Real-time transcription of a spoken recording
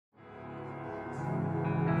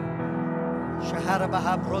Shahara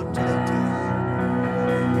Baha Broteleti.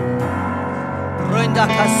 Roinda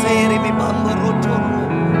Kaseri Mibamba Rotoro.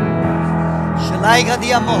 Shalaiga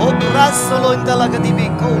dia Mahopra Solo in the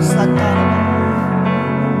Lagadibiko Satara.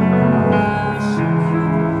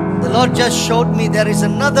 The Lord just showed me there is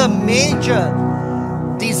another major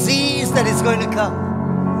disease that is going to come.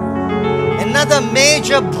 Another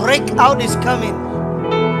major breakout is coming.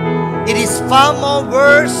 It is far more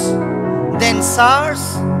worse than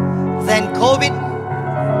SARS, than COVID.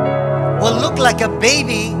 Will look like a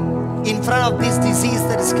baby in front of this disease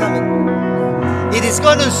that is coming. It is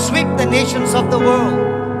going to sweep the nations of the world.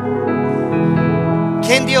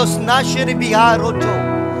 Kendios Nashiri Biharoto.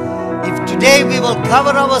 If today we will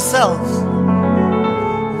cover ourselves,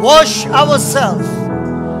 wash ourselves,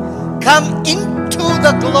 come into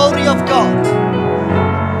the glory of God.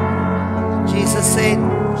 Jesus said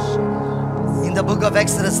in the book of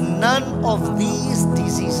Exodus, none of these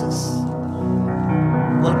diseases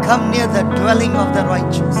will come near the dwelling of the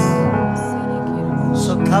righteous.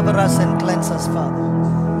 So cover us and cleanse us, Father.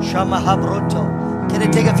 Shama Habroto. Can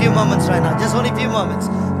you take a few moments right now? Just only a few moments.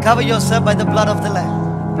 Cover yourself by the blood of the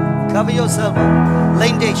Lamb. Cover yourself.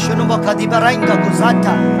 Lende Shunumoka Dibarainga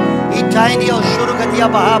Guzata. Itainio Shurukadia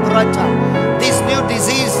Bahabrata. This new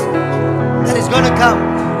disease that is going to come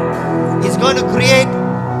is going to create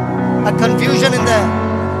a confusion in the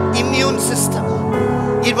immune system.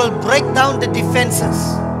 It will break down the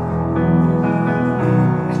defenses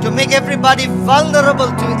to make everybody vulnerable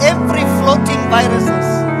to every floating viruses.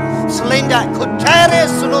 Slenda Kutare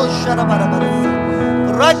Suno Sharabarabara.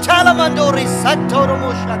 Rachalamandori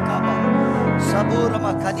Satoromo Shakaba. Sabura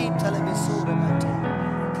Makadi Televisura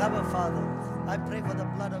Mate. Cover, Father. I pray for the